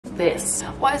this.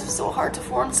 Why is it so hard to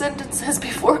form sentences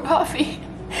before coffee?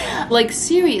 Like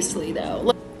seriously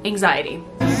though, anxiety.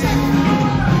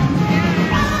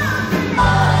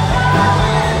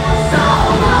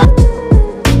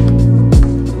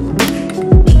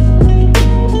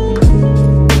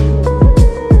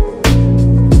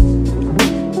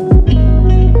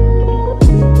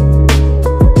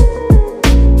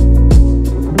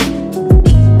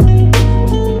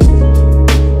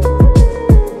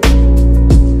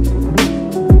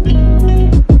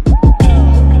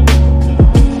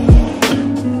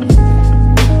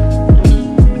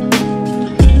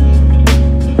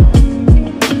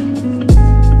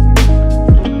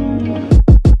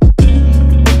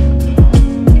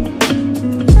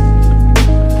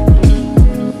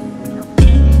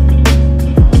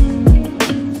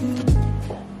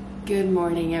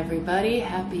 Everybody,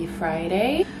 happy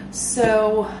Friday.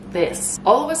 So this,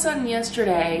 all of a sudden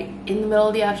yesterday in the middle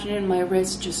of the afternoon, my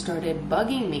wrist just started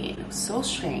bugging me. It was so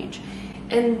strange.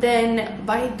 And then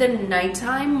by the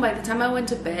nighttime, by the time I went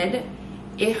to bed,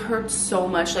 it hurt so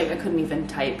much, like I couldn't even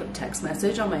type a text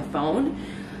message on my phone.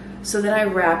 So then I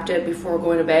wrapped it before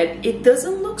going to bed. It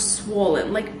doesn't look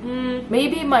swollen, like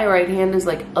maybe my right hand is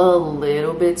like a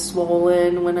little bit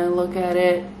swollen when I look at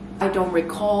it. I don't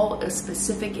recall a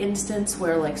specific instance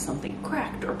where like something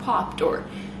cracked or popped or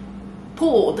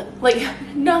pulled, like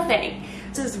nothing.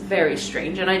 This is very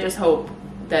strange, and I just hope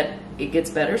that it gets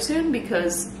better soon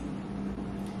because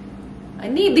I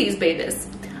need these babies.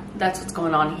 That's what's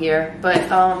going on here.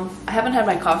 But I haven't had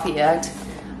my coffee yet.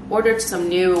 Ordered some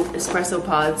new espresso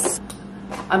pods.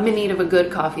 I'm in need of a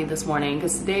good coffee this morning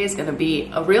because today is gonna be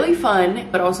a really fun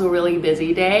but also really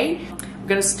busy day. We're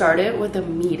gonna start it with a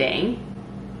meeting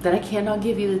that I cannot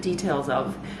give you the details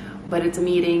of, but it's a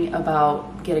meeting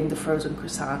about getting the frozen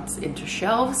croissants into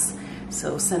shelves,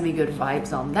 so send me good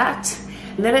vibes on that.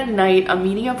 And then at night, I'm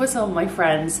meeting up with some of my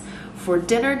friends for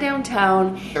dinner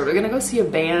downtown. We're gonna go see a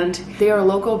band. They are a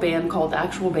local band called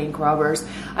Actual Bank Robbers.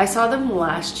 I saw them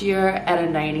last year at a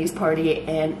 90s party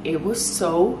and it was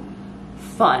so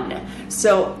fun.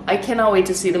 So I cannot wait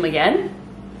to see them again.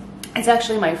 It's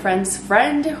actually my friend's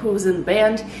friend who's in the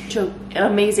band. She had an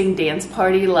amazing dance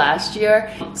party last year.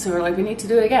 So we're like, we need to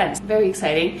do it again. It's very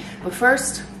exciting. But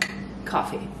first,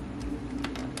 coffee.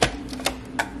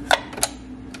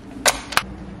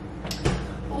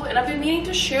 Oh, and I've been meaning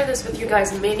to share this with you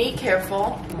guys. Minnie,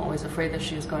 careful. I'm always afraid that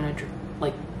she's going to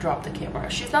like drop the camera.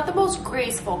 She's not the most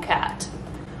graceful cat,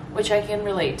 which I can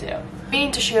relate to.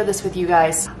 Meaning to share this with you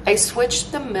guys. I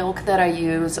switched the milk that I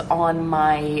use on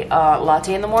my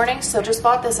latte in the morning. So just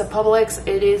bought this at Publix.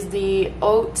 It is the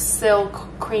Oat Silk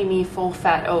Creamy Full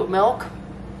Fat Oat Milk.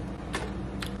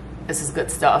 This is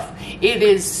good stuff. It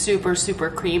is super, super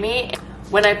creamy.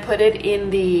 When I put it in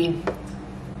the,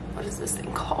 what is this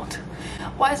thing called?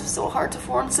 Why is it so hard to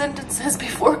form sentences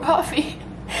before coffee?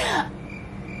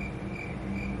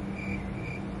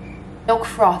 Milk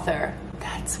frother.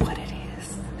 That's what it is.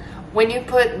 When you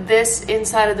put this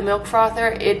inside of the milk frother,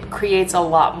 it creates a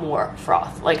lot more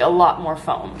froth, like a lot more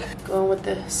foam. Going with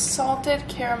the salted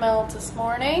caramel this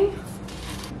morning.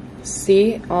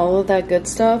 See all of that good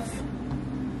stuff?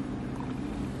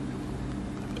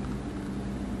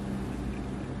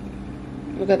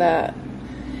 Look at that.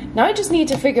 Now I just need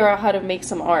to figure out how to make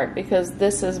some art because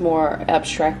this is more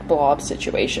abstract blob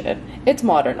situation. It's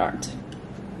modern art.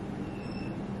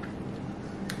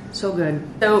 So good.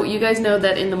 So you guys know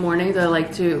that in the mornings I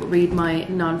like to read my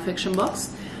nonfiction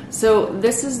books. So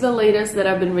this is the latest that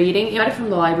I've been reading. I got it from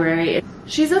the library.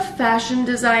 She's a fashion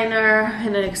designer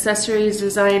and an accessories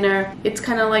designer. It's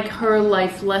kind of like her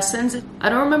life lessons. I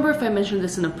don't remember if I mentioned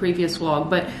this in a previous vlog,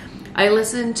 but I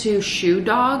listened to Shoe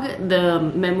Dog, the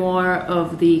memoir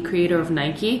of the creator of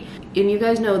Nike. And you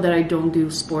guys know that I don't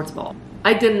do sports ball.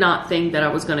 I did not think that I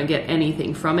was gonna get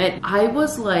anything from it. I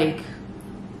was like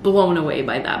blown away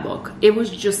by that book. It was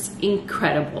just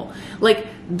incredible. Like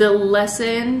the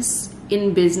lessons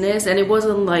in business, and it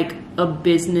wasn't like a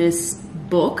business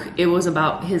book. It was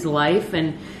about his life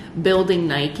and building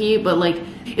Nike, but like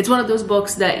it's one of those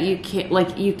books that you can't,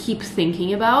 like you keep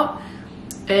thinking about,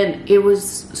 and it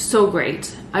was so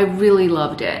great. I really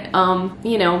loved it.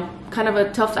 You know, kind of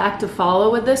a tough act to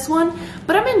follow with this one,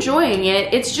 but I'm enjoying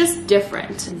it. It's just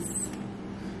different.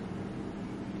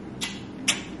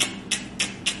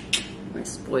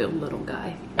 Spoiled little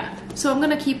guy. So I'm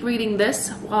gonna keep reading this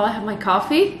while I have my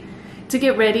coffee to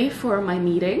get ready for my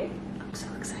meeting. I'm so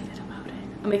excited about it.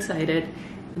 I'm excited,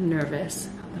 I'm nervous,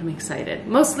 but I'm excited.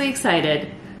 Mostly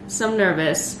excited, some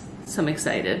nervous, some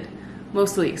excited,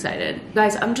 mostly excited.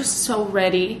 Guys, I'm just so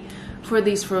ready for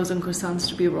these frozen croissants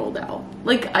to be rolled out.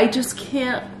 Like I just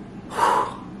can't.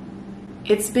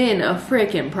 It's been a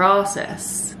freaking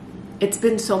process. It's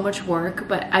been so much work,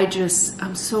 but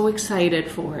I'm so excited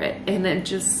for it. And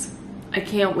I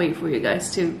can't wait for you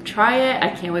guys to try it. I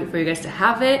can't wait for you guys to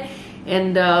have it.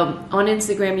 And on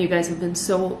Instagram, you guys have been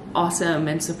so awesome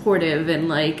and supportive and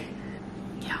like,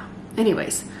 yeah.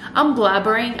 Anyways, I'm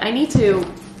blabbering. I need to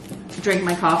drink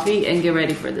my coffee and get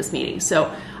ready for this meeting.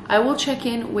 So I will check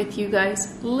in with you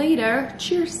guys later.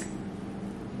 Cheers.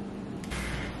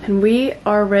 And we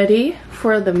are ready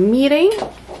for the meeting.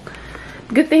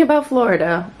 Good thing about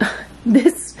Florida,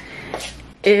 this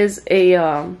is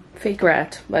a fake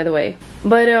rat, by the way.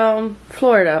 But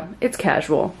Florida, it's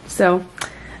casual. So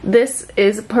this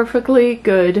is perfectly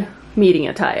good meeting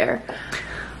attire.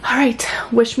 All right,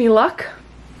 wish me luck.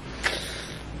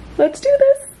 Let's do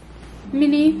this.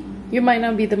 Minnie, you might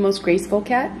not be the most graceful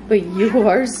cat, but you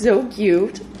are so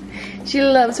cute. She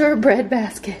loves her bread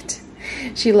basket.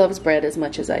 She loves bread as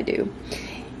much as I do.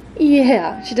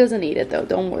 Yeah, she doesn't eat it though,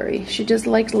 don't worry. She just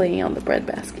likes laying on the bread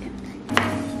basket.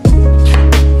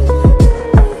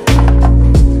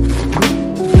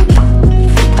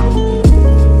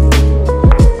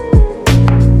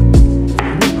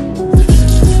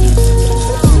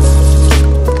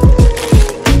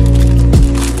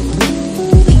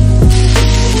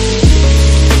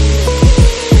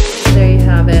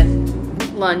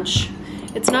 Lunch.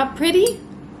 It's not pretty,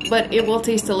 but it will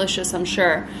taste delicious, I'm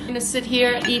sure. I'm gonna sit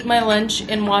here, eat my lunch,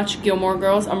 and watch Gilmore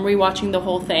Girls. I'm rewatching the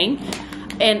whole thing,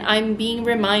 and I'm being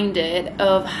reminded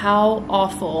of how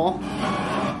awful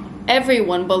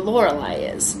everyone but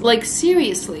Lorelai is. Like,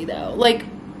 seriously though. Like,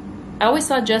 I always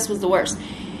thought Jess was the worst.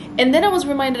 And then I was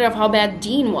reminded of how bad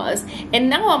Dean was, and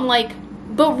now I'm like,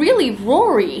 but really,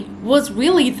 Rory was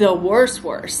really the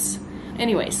worst.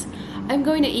 Anyways, I'm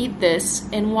going to eat this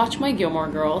and watch my Gilmore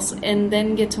Girls and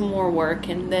then get to more work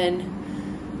and then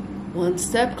one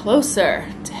step closer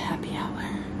to happy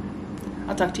hour.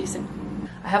 I'll talk to you soon.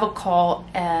 I have a call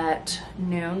at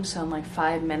noon, so in like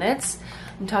 5 minutes.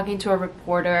 I'm talking to a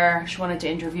reporter. She wanted to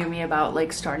interview me about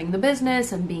like starting the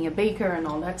business and being a baker and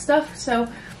all that stuff. So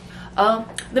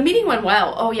the meeting went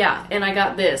well. Oh yeah, and I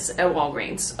got this at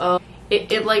Walgreens.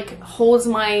 It like holds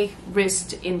my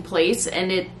wrist in place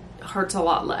and it hurts a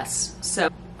lot less. So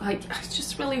I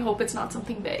just really hope it's not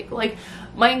something big. Like,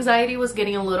 my anxiety was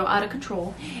getting a little out of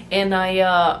control and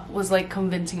I was like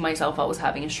convincing myself I was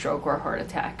having a stroke or a heart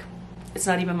attack. It's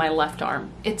not even my left arm.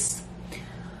 It's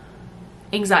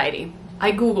anxiety.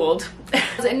 I Googled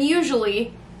and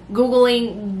usually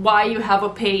Googling why you have a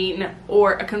pain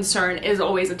or a concern is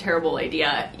always a terrible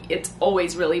idea. It's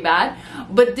always really bad.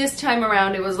 But this time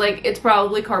around it was like, it's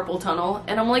probably carpal tunnel.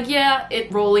 And I'm like, yeah,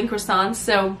 it's rolling croissants,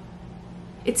 so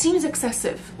it seems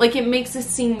excessive. Like, it makes it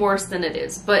seem worse than it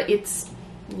is, but it's,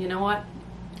 you know what?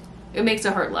 It makes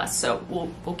it hurt less, so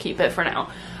we'll keep it for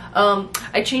now.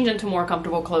 I changed into more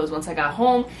comfortable clothes once I got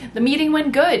home. The meeting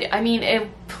went good. I mean,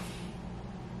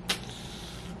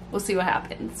 we'll see what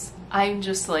happens. I'm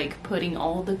just like putting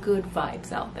all the good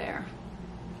vibes out there.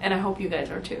 And I hope you guys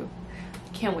are too.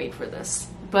 Can't wait for this.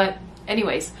 But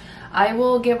anyways, I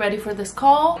will get ready for this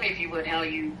call. If you would, how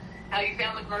you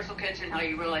found the commercial kitchen, how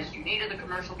you realized you needed a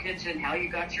commercial kitchen, how you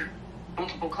got your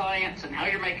multiple clients, and how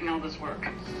you're making all this work.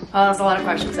 Oh, that's a lot of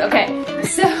questions. Okay,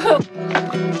 so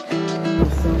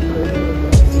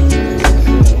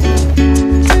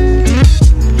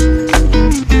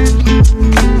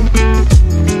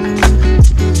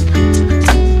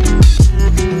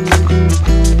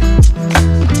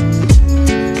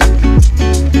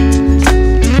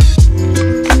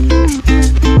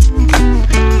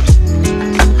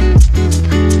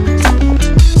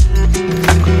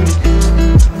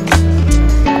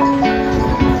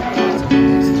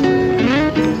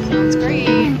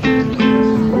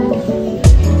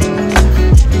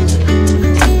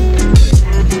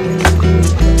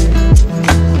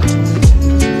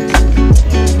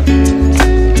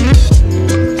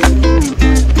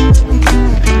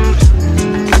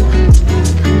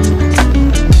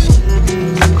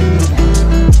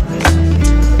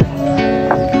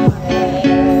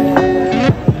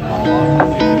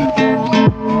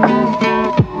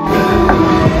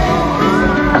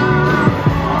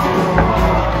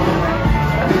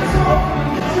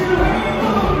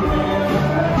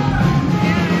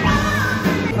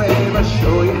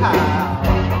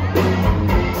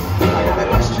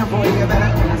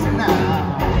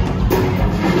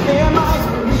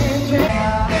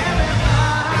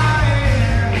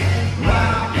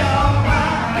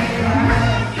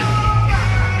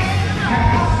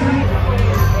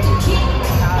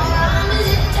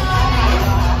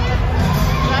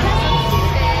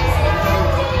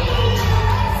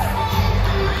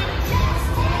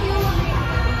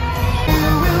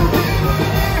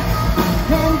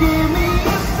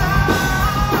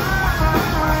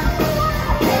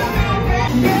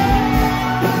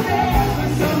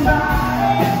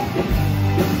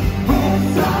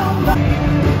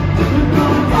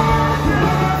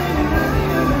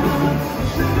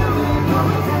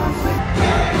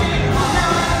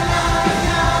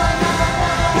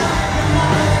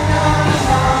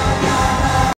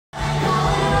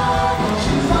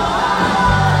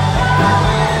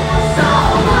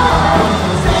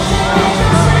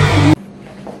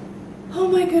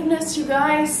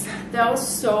guys, that was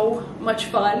so much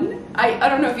fun. I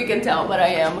don't know if you can tell, but I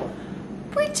am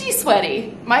pretty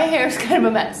sweaty. My hair is kind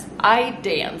of a mess. I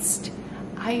danced.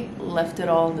 I left it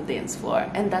all on the dance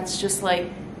floor, and that's just like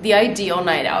the ideal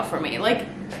night out for me. Like,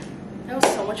 that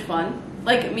was so much fun.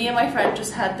 Like, me and my friend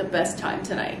just had the best time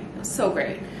tonight. It was so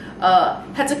great.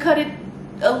 Had to cut it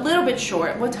a little bit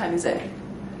short. What time is it?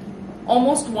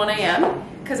 Almost 1 a.m.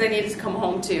 because I needed to come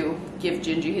home to give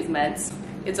Gingy his meds.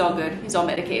 It's all good. He's all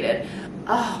medicated.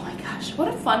 Oh my gosh, what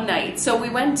a fun night. So we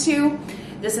went to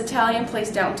this Italian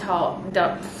place downtown.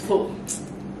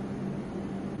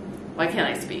 Why can't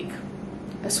I speak?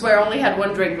 I swear I only had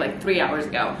one drink like 3 hours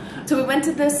ago. So we went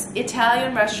to this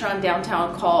Italian restaurant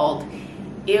downtown called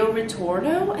Il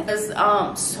Ritorno. It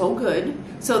was so good.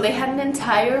 So they had an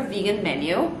entire vegan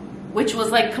menu, which was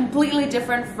like completely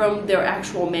different from their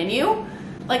actual menu.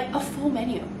 Like a full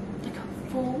menu. Like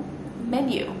a full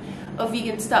menu of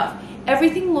vegan stuff.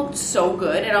 Everything looked so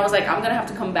good, and I was like, I'm gonna have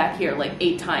to come back here like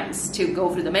 8 times to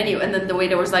go through the menu. And then the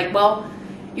waiter was like, well,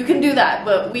 you can do that,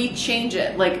 but we change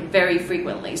it like very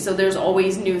frequently. So there's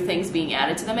always new things being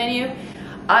added to the menu.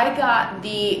 I got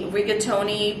the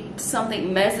rigatoni, something,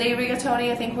 mezze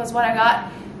rigatoni, I think was what I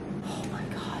got. Oh my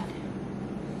God.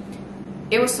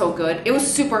 It was so good. It was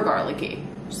super garlicky.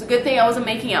 It's a good thing I wasn't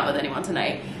making out with anyone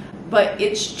tonight, but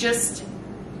it's just,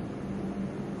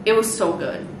 it was so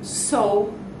good.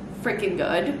 So freaking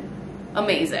good.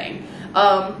 Amazing.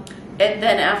 And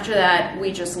then after that,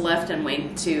 we just left and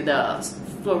went to the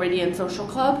Floridian Social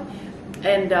Club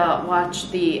and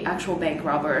watched the actual bank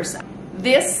robbers.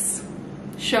 This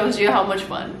shows you how much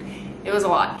fun. It was a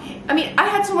lot. I mean, I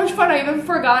had so much fun, I even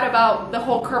forgot about the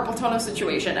whole carpal tunnel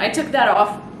situation. I took that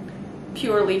off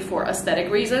purely for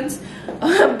aesthetic reasons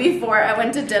before I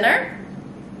went to dinner.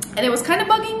 And it was kind of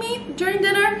bugging me during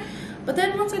dinner. But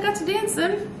then once I got to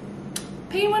dancing,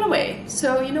 pain went away.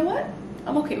 So you know what?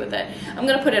 I'm okay with it. I'm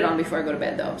gonna put it on before I go to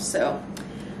bed though. So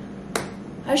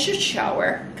I should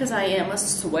shower because I am a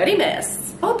sweaty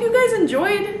mess. I hope you guys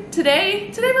enjoyed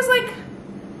today. Today was like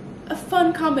a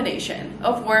fun combination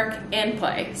of work and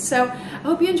play. So I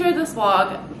hope you enjoyed this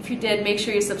vlog. If you did, make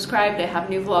sure you subscribe. I have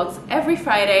new vlogs every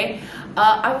Friday.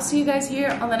 I will see you guys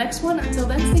here on the next one. Until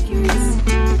then, stay curious.